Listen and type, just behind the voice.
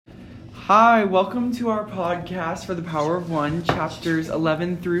Hi, welcome to our podcast for the Power of One, chapters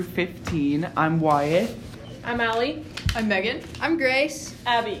 11 through 15. I'm Wyatt. I'm Allie. I'm Megan. I'm Grace.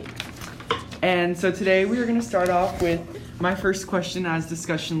 Abby. And so today we are going to start off with my first question as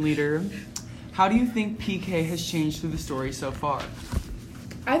discussion leader. How do you think PK has changed through the story so far?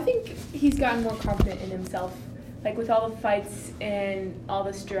 I think he's gotten more confident in himself. Like with all the fights and all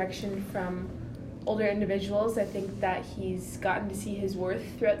this direction from older individuals, I think that he's gotten to see his worth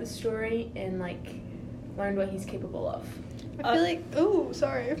throughout the story and learned what he's capable of. I feel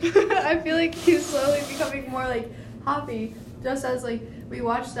I feel like he's slowly becoming more Hoppy. Just as we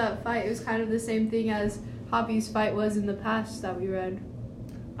watched that fight, it was kind of the same thing as Hoppy's fight was in the past that we read.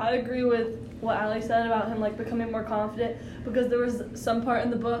 I agree with what Allie said about him becoming more confident, because there was some part in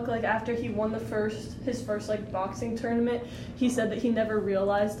the book after he won his first boxing tournament, he said that he never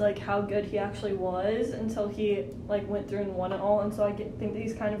realized how good he actually was until he went through and won it all. And so I think that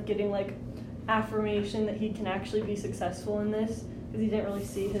he's kind of getting affirmation that he can actually be successful in this, because he didn't really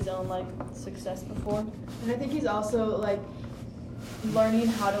see his own success before. And I think he's also learning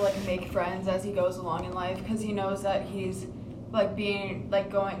how to make friends as he goes along in life, because he knows that he's visiting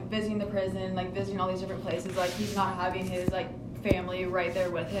the prison, visiting all these different places, he's not having his family right there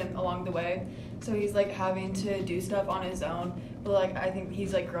with him along the way, so he's having to do stuff on his own, but I think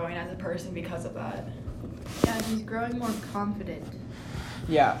he's growing as a person because of that. Yeah, he's growing more confident.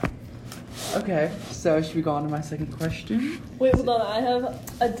 Yeah. Okay, so should we go on to my second question? Wait, hold on. I have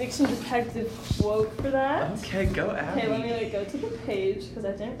a Diction detective quote for that. Okay, go Abby. Okay, let me go to the page, because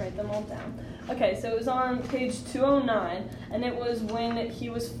I didn't write them all down. Okay, so it was on page 209, and it was when he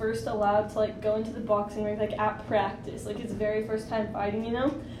was first allowed to go into the boxing ring at practice, his very first time fighting,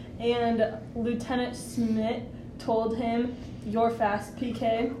 and Lieutenant Smith told him, "You're fast,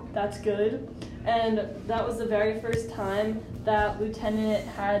 PK, that's good." And that was the very first time that Lieutenant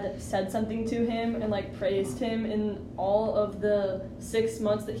had said something to him and praised him in all of the 6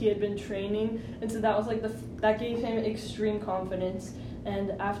 months that he had been training. And so that was that gave him extreme confidence.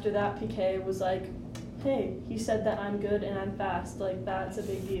 And after that, PK was hey, he said that I'm good and I'm fast. That's a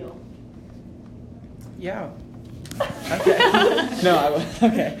big deal. Yeah. Okay. No, I was.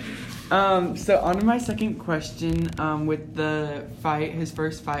 Okay. So on to my second question, with the fight, his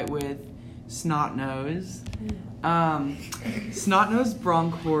first fight with Snotnose. Snotnose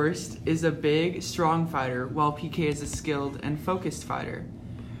Bronkhorst is a big, strong fighter, while PK is a skilled and focused fighter.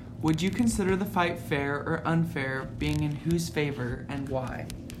 Would you consider the fight fair or unfair, being in whose favor and why?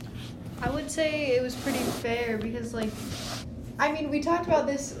 I would say it was pretty fair because, we talked about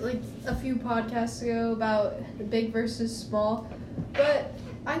this, a few podcasts ago about big versus small, but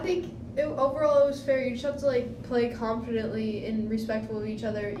I think overall it was fair. You just have to, play confidently and respectful of each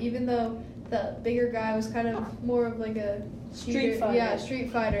other, even though the bigger guy was kind of more of a Street fighter. Yeah, street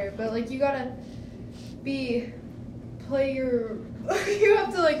fighter. But you gotta you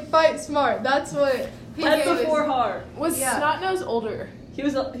have to fight smart. That's what PK That's was. before hard. Was Snotnose older? He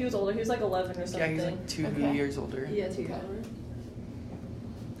was older. He was 11 or something. Yeah, he's 2 years older. Yeah, 2 years older.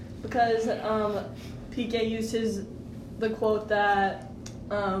 Because PK used the quote that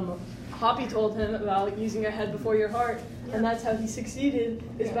Hoppy told him about using your head before your heart, and that's how he succeeded,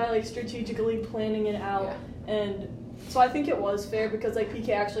 is by strategically planning it out. Yeah. And so I think it was fair because PK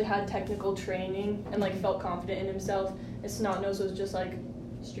actually had technical training and felt confident in himself, and Snotnose was just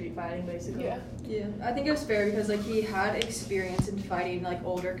street fighting basically. Yeah, I think it was fair because he had experience in fighting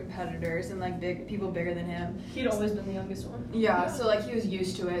older competitors and big people bigger than him. He'd always been the youngest one. Yeah, so he was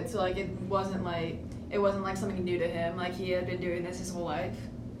used to it, so it wasn't something new to him. He had been doing this his whole life.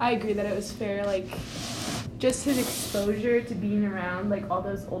 I agree that it was fair. Just his exposure to being around all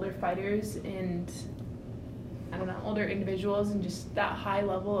those older fighters and older individuals, and just that high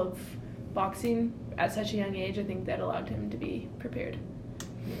level of boxing at such a young age, I think that allowed him to be prepared.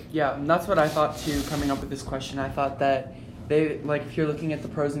 Yeah, and that's what I thought too, coming up with this question. I thought that they, if you're looking at the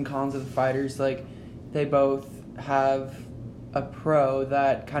pros and cons of the fighters, they both have a pro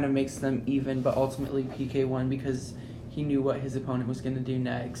that kind of makes them even, but ultimately PK won because he knew what his opponent was going to do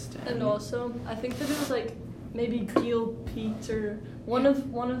next. And also, I think that it was maybe Gil Pete or one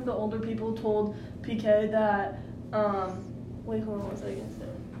of the older people told PK that wait, hold on, what was I gonna say?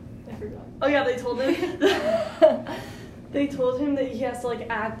 I forgot. Oh yeah, they told him that he has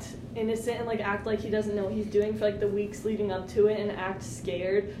to act innocent and act like he doesn't know what he's doing for the weeks leading up to it, and act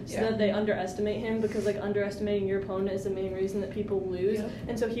scared so that they underestimate him, because underestimating your opponent is the main reason that people lose. Yeah.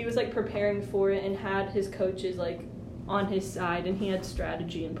 And so he was preparing for it and had his coaches on his side, and he had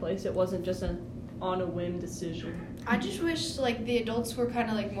strategy in place. It wasn't just an on a whim decision. I just wish the adults were kind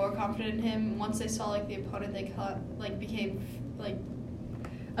of more confident in him once they saw the opponent they caught became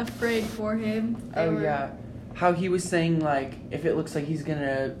afraid for him. Yeah. How he was saying, like, if it looks like he's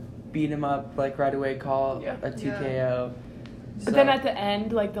gonna beat him up, like, right away, call Yeah. a TKO. But then at the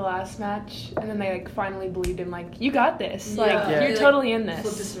end, like the last match, and then they like finally believed him, like, you got this. Like, Yeah. you're totally in this.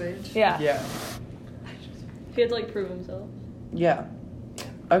 Flip the switch. Yeah. Yeah. He had to like prove himself. Yeah.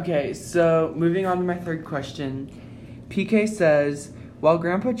 Okay, so moving on to my third question. PK says, while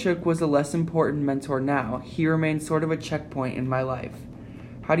Grandpa Chook was a less important mentor now, he remains sort of a checkpoint in my life.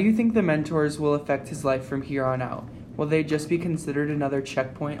 How do you think the mentors will affect his life from here on out? Will they just be considered another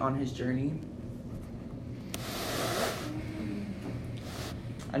checkpoint on his journey?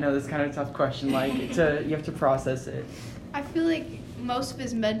 I know this is kind of a tough question, like, you have to process it. I feel like most of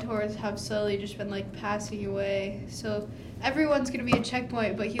his mentors have slowly just been like passing away. So everyone's gonna be a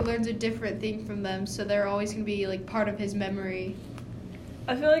checkpoint, but he learns a different thing from them. So they're always gonna be like part of his memory.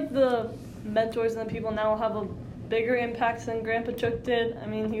 I feel like the mentors and the people now have a bigger impact than Grandpa Chook did. I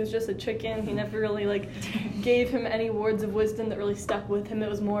mean, he was just a chicken. He never really like gave him any words of wisdom that really stuck with him. It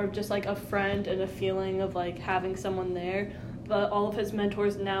was more of just like a friend and a feeling of like having someone there. But all of his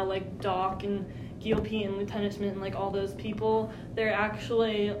mentors now, like Doc and Gilp and Lieutenant Smith and like all those people, they're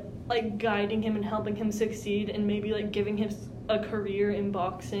actually like guiding him and helping him succeed and maybe like giving him a career in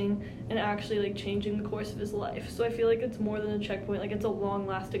boxing and actually like changing the course of his life. So I feel like it's more than a checkpoint, like it's a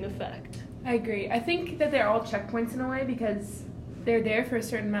long-lasting effect. I agree. I think that they're all checkpoints in a way because they're there for a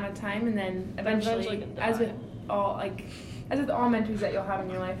certain amount of time, and then eventually as with all mentors that you'll have in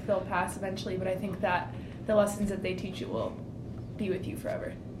your life, they'll pass eventually. But I think that the lessons that they teach you will be with you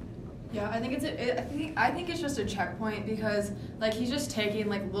forever. Yeah, I think I think it's just a checkpoint because like he's just taking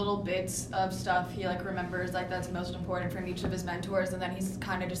like little bits of stuff he like remembers like that's most important from each of his mentors, and then he's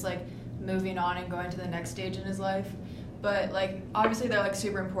kind of just like moving on and going to the next stage in his life. But like obviously they're like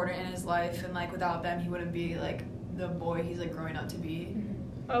super important in his life, and like without them he wouldn't be like the boy he's like growing up to be.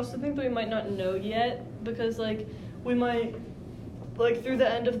 I also think that we might not know yet because like we might like through the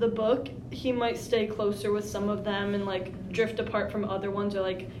end of the book he might stay closer with some of them and like drift apart from other ones, or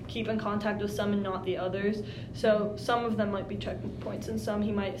like keep in contact with some and not the others. So some of them might be checkpoints and some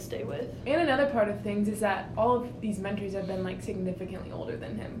he might stay with. And another part of things is that all of these mentors have been like significantly older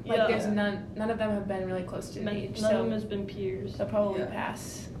than him. Like there's none of them have been really close to his age. None of them has been peers. They'll probably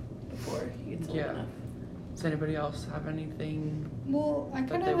pass before he gets old enough. Does anybody else have anything Well, I that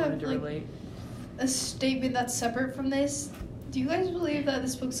kind they of wanted have to like relate? a statement that's separate from this. Do you guys believe that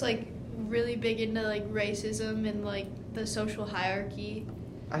this book's like really big into like racism and like the social hierarchy?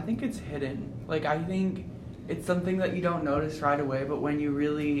 I think it's hidden. Like, I think it's something that you don't notice right away, but when you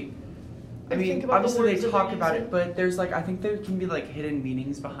really, I Think mean, about the obviously words they that talk they're about using. it, but there's like, I think there can be like hidden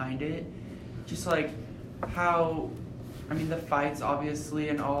meanings behind it. Just like how, I mean, the fights obviously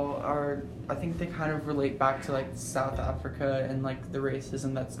and all are, I think they kind of relate back to like South Africa and like the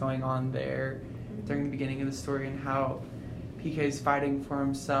racism that's going on there during the beginning of the story, and how PK's fighting for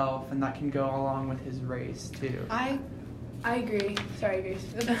himself, and that can go along with his race too. I agree. Sorry, Grace.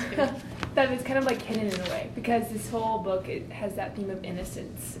 That it's kind of like hidden in a way because this whole book it has that theme of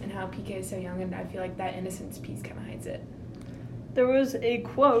innocence and how PK is so young, and I feel like that innocence piece kind of hides it. There was a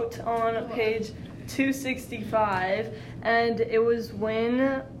quote on page 265, and it was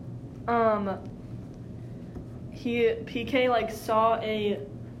when PK like saw a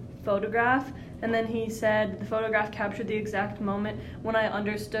photograph, and then he said the photograph captured the exact moment when I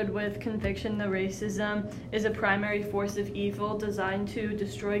understood with conviction the racism is a primary force of evil designed to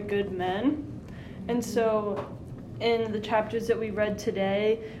destroy good men. And so in the chapters that we read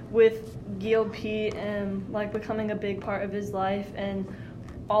today, with Gilp and like becoming a big part of his life and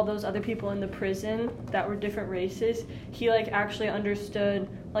all those other people in the prison that were different races, he like actually understood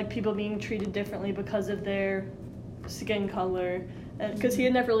like people being treated differently because of their skin color, and because he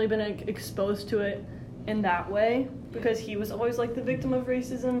had never really been exposed to it in that way, because he was always like the victim of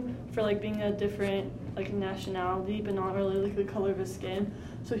racism for like being a different like nationality but not really like the color of his skin.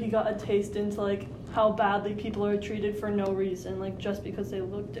 So he got a taste into like how badly people are treated for no reason, like just because they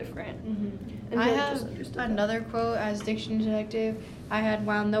look different. And I he, like, have just understood that. another quote as Diction detective. I had,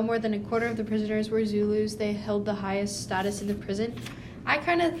 while no more than a quarter of the prisoners were Zulus, they held the highest status in the prison. I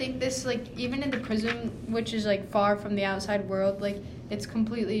kind of think this, like, even in the prison, which is, like, far from the outside world, like, it's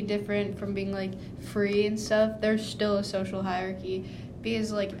completely different from being, like, free and stuff. There's still a social hierarchy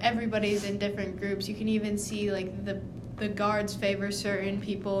because, like, everybody's in different groups. You can even see, like, the guards favor certain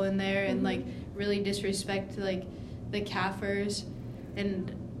people in there and, like, really disrespect, like, the Kafirs.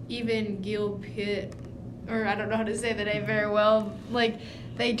 And even Gil Pitt, or I don't know how to say the name very well, like,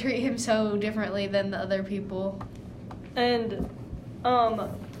 they treat him so differently than the other people. And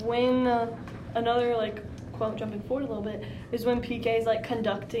when another like quote, jumping forward a little bit, is when PK is like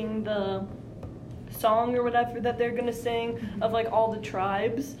conducting the song or whatever that they're gonna sing of like all the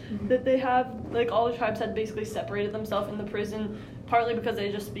tribes that they have. Like all the tribes had basically separated themselves in the prison, partly because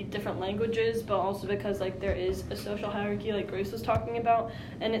they just speak different languages, but also because like there is a social hierarchy like Grace was talking about.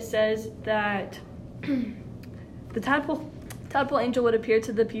 And it says that the tadpole angel would appear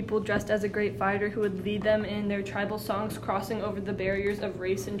to the people dressed as a great fighter who would lead them in their tribal songs, crossing over the barriers of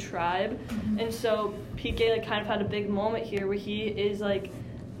race and tribe. And so PK like kind of had a big moment here where he is like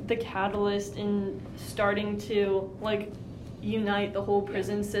the catalyst in starting to like unite the whole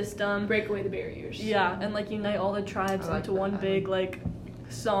prison system, break away the barriers, and like unite all the tribes into one big like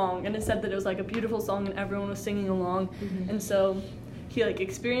song. And it said that it was like a beautiful song and everyone was singing along. And so he like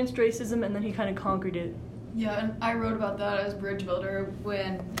experienced racism and then he kind of conquered it. Yeah, and I wrote about that as bridge builder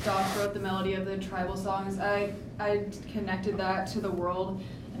when Josh wrote the melody of the tribal songs. I connected that to the world,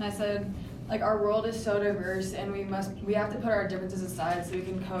 and I said, like, our world is so diverse, and we have to put our differences aside so we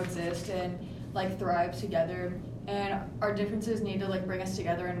can coexist and like thrive together. And our differences need to like bring us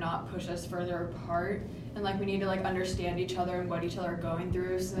together and not push us further apart. And like we need to like understand each other and what each other are going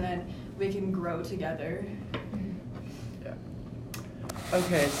through, so then we can grow together.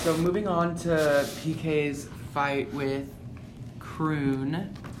 Okay, so moving on to PK's fight with Kroon.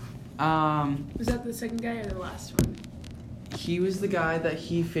 Was that the second guy or the last one? He was the guy that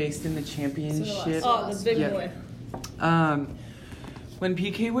he faced in the championship. The big boy. When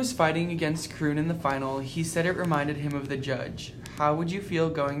PK was fighting against Kroon in the final, he said it reminded him of the judge. How would you feel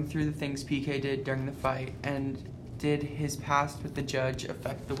going through the things PK did during the fight, and did his past with the judge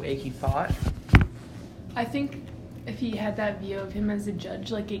affect the way he fought? I think if he had that view of him as a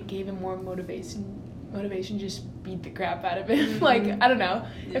judge, like it gave him more motivation to just beat the crap out of him. Like, I don't know,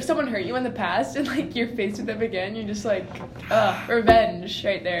 if someone hurt you in the past and like you're faced with them again, you're just like, revenge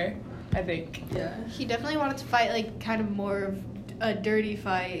right there, I think. Yeah. He definitely wanted to fight like kind of more of a dirty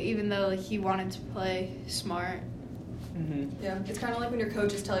fight, even though like he wanted to play smart. Yeah, it's kind of like when your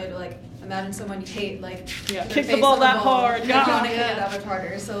coaches tell you to like imagine someone you hate, like kick the ball that hard. You want to hit it that much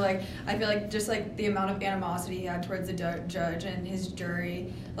harder. So like I feel like just like the amount of animosity he had towards the judge and his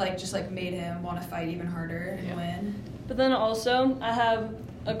jury, like just like made him want to fight even harder and win. But then also I have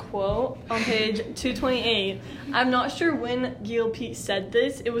a quote on page 228. I'm not sure when Gil Pete said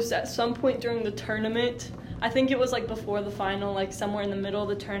this. It was at some point during the tournament. I think it was like before the final, like somewhere in the middle of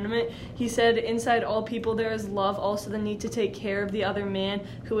the tournament. He said, inside all people there is love, also the need to take care of the other man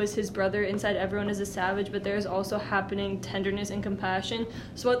who is his brother. Inside everyone is a savage, but there is also happening tenderness and compassion.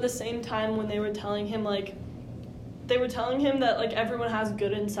 So at the same time when they were telling him that like everyone has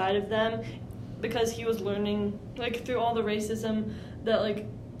good inside of them, because he was learning like through all the racism that like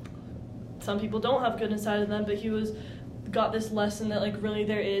some people don't have good inside of them, but he got this lesson that like really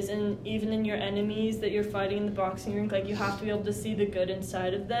there is, and even in your enemies that you're fighting in the boxing ring, like you have to be able to see the good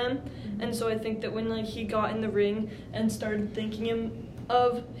inside of them. And so I think that when like he got in the ring and started thinking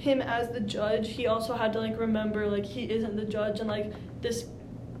of him as the judge, he also had to like remember like he isn't the judge, and like this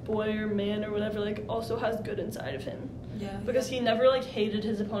boy or man or whatever like also has good inside of him. Yeah. Because he never like hated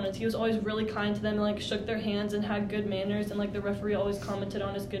his opponents. He was always really kind to them and like shook their hands and had good manners, and like the referee always commented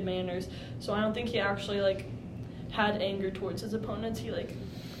on his good manners. So I don't think he actually like had anger towards his opponents. He like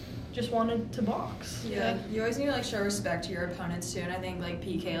just wanted to box. Yeah, you always need to like show respect to your opponents too, and I think like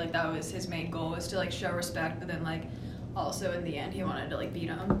PK, like that was his main goal, was to like show respect, but then like also in the end he wanted to like beat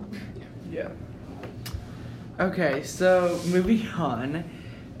him. Yeah. Okay, so moving on.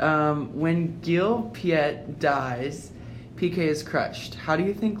 When Gil Piet dies, PK is crushed. How do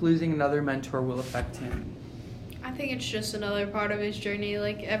you think losing another mentor will affect him? I think it's just another part of his journey.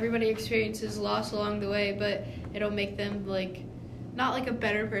 Like, everybody experiences loss along the way, but it'll make them, like, not like a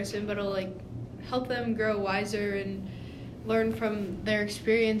better person, but it'll, like, help them grow wiser and learn from their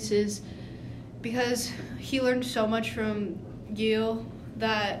experiences, because he learned so much from Gil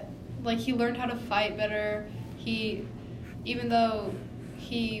that, like, he learned how to fight better. Even though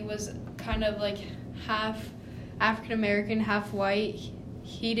he was kind of, like, half African-American, half white,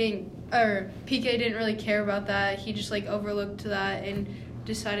 PK didn't really care about that. He just like overlooked that and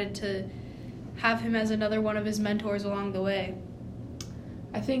decided to have him as another one of his mentors along the way.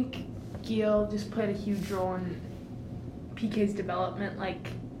 I think Gil just played a huge role in PK's development, like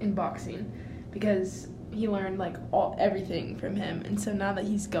in boxing, because he learned like everything from him. And so now that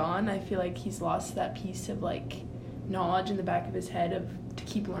he's gone, I feel like he's lost that piece of like knowledge in the back of his head to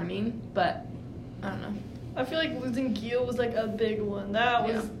keep learning. But I don't know. I feel like losing Gil was like a big one. That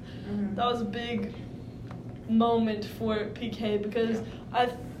was a big moment for PK, because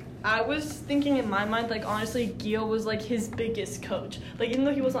I was thinking in my mind, like, honestly, Gil was, like, his biggest coach. Like, even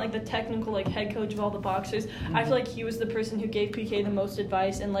though he wasn't, like, the technical, like, head coach of all the boxers, I feel like he was the person who gave PK the most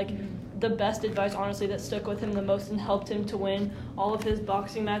advice and, like, the best advice, honestly, that stuck with him the most and helped him to win all of his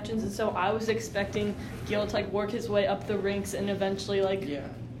boxing matches. And so I was expecting Gil to, like, work his way up the ranks and eventually, like,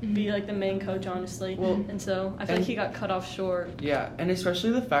 be, like, the main coach, honestly. Well, and so I feel like he got cut off short. Yeah, and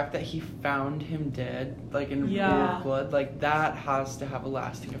especially the fact that he found him dead, like, in cold blood, like, that has to have a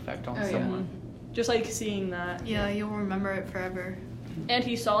lasting effect on someone. Just, like, seeing that. Yeah, you'll remember it forever. And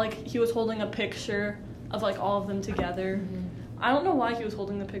he saw, like, he was holding a picture of, like, all of them together. I don't know why he was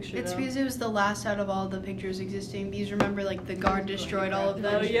holding the picture, It's though. because it was the last out of all the pictures existing. Because remember, like, the guard destroyed all of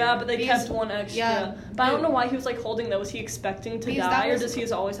them. Oh, yeah, but they kept one extra. Yeah. But I don't know why he was, like, holding that. Was he expecting to die, or does he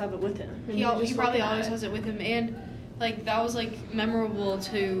just always have it with him? He probably always has it with him. And, like, that was, like, memorable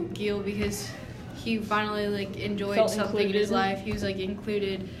to Gil because he finally, like, enjoyed Felt something included. in his life. He was, like,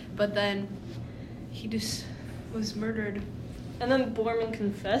 included. But then he just was murdered. And then Borman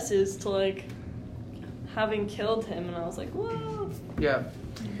confesses to, like, having killed him, and I was like, whoa. Yeah.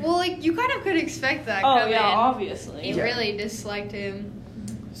 Well, like, you kind of could expect that. Oh, yeah, obviously. He really disliked him.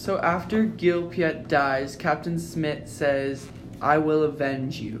 So after Gil Piet dies, Captain Smith says, "I will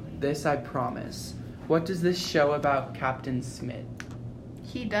avenge you. This I promise." What does this show about Captain Smith?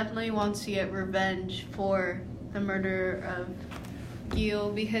 He definitely wants to get revenge for the murder of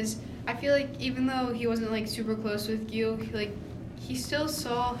Gil because I feel like even though he wasn't, like, super close with Gil, he still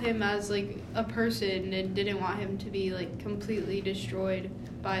saw him as, like, a person and didn't want him to be, like, completely destroyed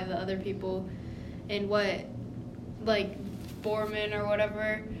by the other people. And what, like, Borman or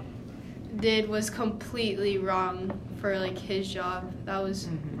whatever did was completely wrong for, like, his job. That was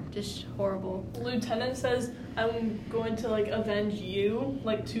just horrible. Lieutenant says, I'm going to, like, avenge you,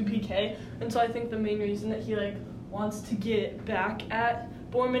 like, to PK. And so I think the main reason that he, like, wants to get back at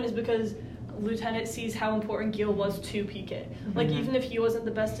Borman is because Lieutenant sees how important Gil was to PK. Like, even if he wasn't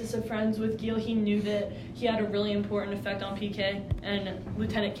the bestest of friends with Gil, he knew that he had a really important effect on PK, and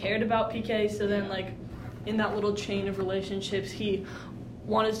Lieutenant cared about PK, so then, like, in that little chain of relationships, he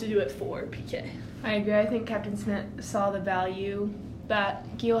wanted to do it for PK. I agree. I think Captain Smith saw the value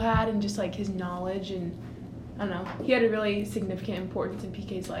that Gil had and just, like, his knowledge, and I don't know. He had a really significant importance in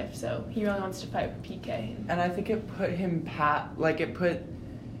PK's life, so he really wants to fight for PK. And I think it put him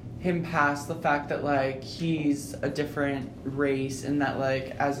past the fact that, like, he's a different race and that,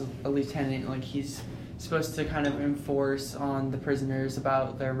 like, as a lieutenant, like, he's supposed to kind of enforce on the prisoners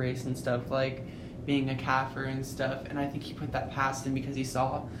about their race and stuff, like being a Kaffir and stuff. And I think he put that past him because he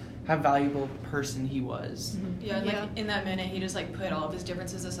saw how valuable a person he was. Yeah, and, like, in that minute, he just, like, put all of his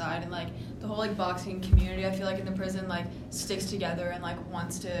differences aside, and, like, the whole, like, boxing community, I feel like, in the prison, like, sticks together and, like,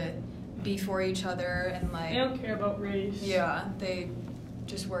 wants to be for each other, and, like... They don't care about race. Yeah, they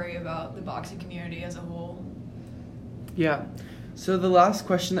just worry about the boxing community as a whole. Yeah. So the last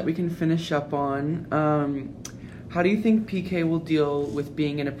question that we can finish up on, how do you think PK will deal with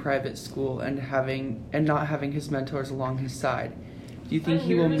being in a private school and not having his mentors along his side? Do you think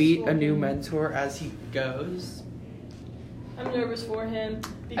he will meet a new mentor as he goes? I'm nervous for him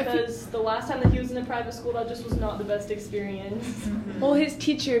because the last time that he was in a private school, that just was not the best experience. Well, his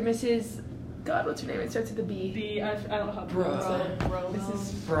teacher, Mrs. God, what's her name? It starts with a B. I don't know how to pronounce it.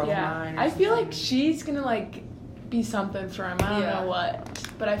 Mrs. Yeah, I feel like she's gonna, like, be something for him. I don't know what,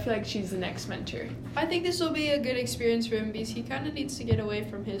 but I feel like she's the next mentor. I think this will be a good experience for him because he kind of needs to get away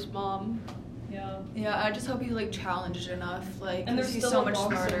from his mom. Yeah, I just hope he's, like, challenged enough, like, and he's so much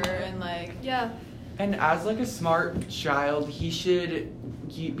smarter, and, like... Yeah. And as, like, a smart child, he should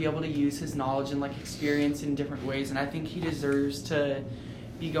be able to use his knowledge and, like, experience in different ways, and I think he deserves to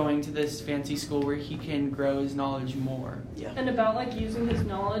be going to this fancy school where he can grow his knowledge more. Yeah. And about, like, using his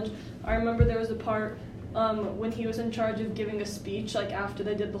knowledge, I remember there was a part when he was in charge of giving a speech, like, after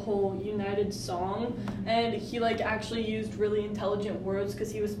they did the whole United song, and he, like, actually used really intelligent words because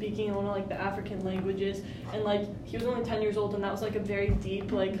he was speaking in one of, like, the African languages, and, like, he was only 10 years old, and that was, like, a very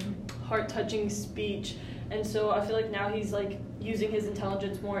deep, like, heart-touching speech, and so I feel like now he's, like, using his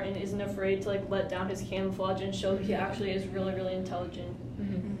intelligence more and isn't afraid to, like, let down his camouflage and show that he actually is really, really intelligent.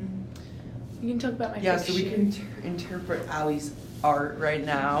 You can talk about my Yeah, so we can interpret Allie's art right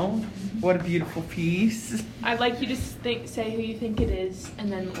now. What a beautiful piece. I'd like you to say who you think it is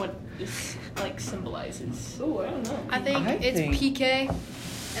and then what this, like, symbolizes. Oh, I don't know. I think it's PK,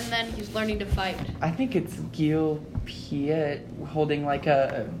 and then he's learning to fight. I think it's Gil Piet holding, like,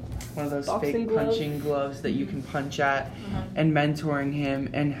 one of those boxing fake punching gloves that you can punch at, and mentoring him,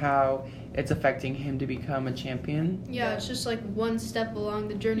 and how it's affecting him to become a champion. Yeah, it's just like one step along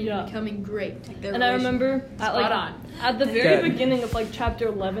the journey Yeah. to becoming great. And I remember at the very Good. beginning of like chapter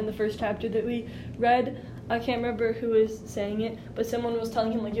 11, the first chapter that we read, I can't remember who was saying it, but someone was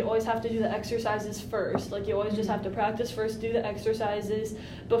telling him like you always have to do the exercises first. Like you always just have to practice first, do the exercises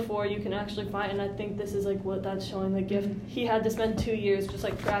before you can actually fight. And I think this is like what that's showing the gift. He had to spend 2 years just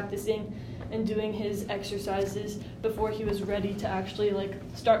like practicing and doing his exercises before he was ready to actually like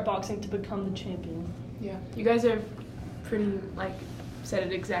start boxing to become the champion. Yeah, you guys are pretty like said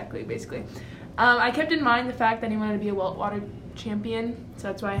it exactly, basically. I kept in mind the fact that he wanted to be a welterweight champion, so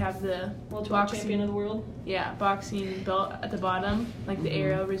that's why I have the Welterweight champion of the world. Yeah, boxing belt at the bottom, like the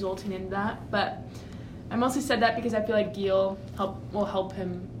arrow resulting in that. But I mostly said that because I feel like Gil will help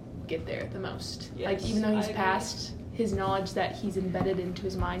him get there the most. Yes, like even though he's I agree. passed, his knowledge that he's embedded into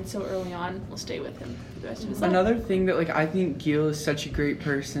his mind so early on will stay with him for the rest of his life. Another thing that like I think Gil is such a great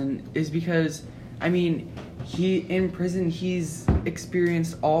person is because I mean he in prison he's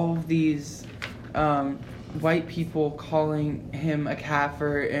experienced all of these white people calling him a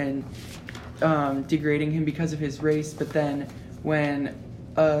kafir and degrading him because of his race, but then when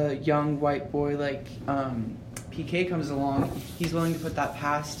a young white boy like PK comes along, he's willing to put that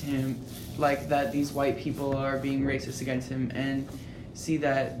past him, like that these white people are being racist against him, and see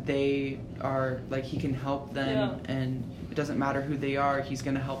that they are like he can help them, and it doesn't matter who they are, he's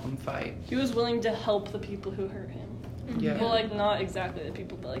gonna help them fight. He was willing to help the people who hurt him. Yeah. Well, like not exactly the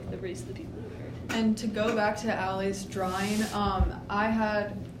people, but like the race of the people who hurt him. And to go back to Allie's drawing,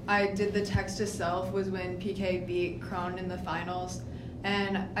 I did the text to self was when PK beat Crone in the finals,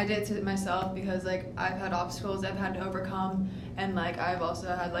 and I did it to myself because like I've had obstacles I've had to overcome, and like I've also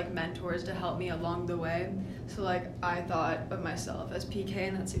had like mentors to help me along the way. So like I thought of myself as PK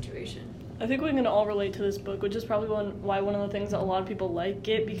in that situation. I think we can all relate to this book, which is probably why one of the things that a lot of people like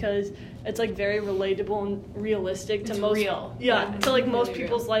it, because it's like very relatable and realistic to It's most. real. Yeah, to like most Really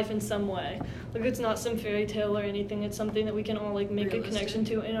people's real. life in some way. Like it's not some fairy tale or anything. It's something that we can all like make Realistic. a connection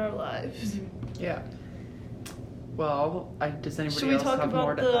to in our lives. Yeah. Well, does anybody Should we else talk have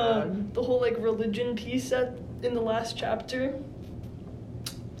more about to add? the whole like religion piece in the last chapter?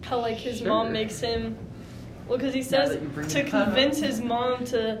 How like his Sure. mom makes him. Well, because he Now says that you bring to it up. convince his mom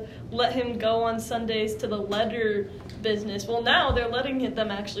to let him go on Sundays to the letter business. Well, now they're letting them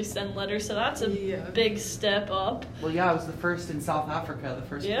actually send letters, so that's a Yeah. big step up. Well, yeah, I was the first in South Africa, the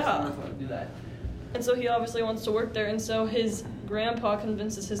first Yeah. person to do that. And so he obviously wants to work there, and so his grandpa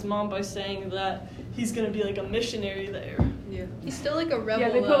convinces his mom by saying that he's going to be like a missionary there. Yeah. He's still like a rebel. Yeah,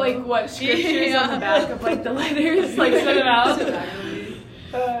 they put though. like what scriptures on Yeah. the back of like the letters, like send them out.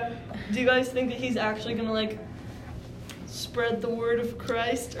 Do you guys think that he's actually going to like spread the word of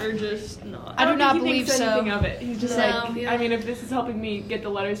Christ, or just not? I do don't not think he believe thinks so. anything of it. He's just No, like, yeah. I mean, if this is helping me get the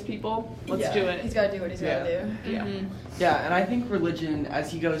letters, people, let's Yeah, do it. He's got to do what he's got to do. Yeah. Mhm. Yeah, and I think religion, as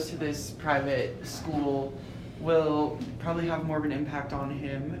he goes to this private school, will probably have more of an impact on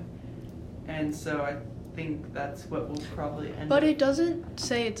him. And so I think that's what will probably end But up. it doesn't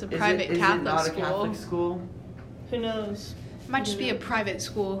say it's a Is private it Catholic not school. a Catholic school? Who knows? It might just be a private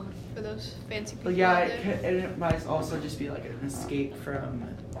school for those fancy people. Well, yeah, out it, there. and it might also just be like an escape from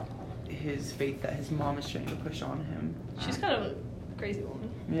his faith that his mom is trying to push on him. She's kind of a crazy woman.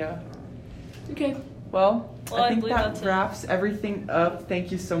 Yeah. Okay. Well, Well, I I think believe that that's it. wraps everything up.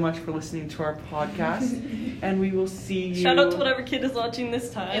 Thank you so much for listening to our podcast. And we will see you. Shout out to whatever kid is watching this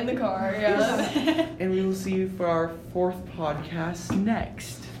time. In the car, yeah. And we will see you for our 4th podcast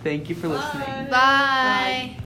next. Thank you for listening. Bye.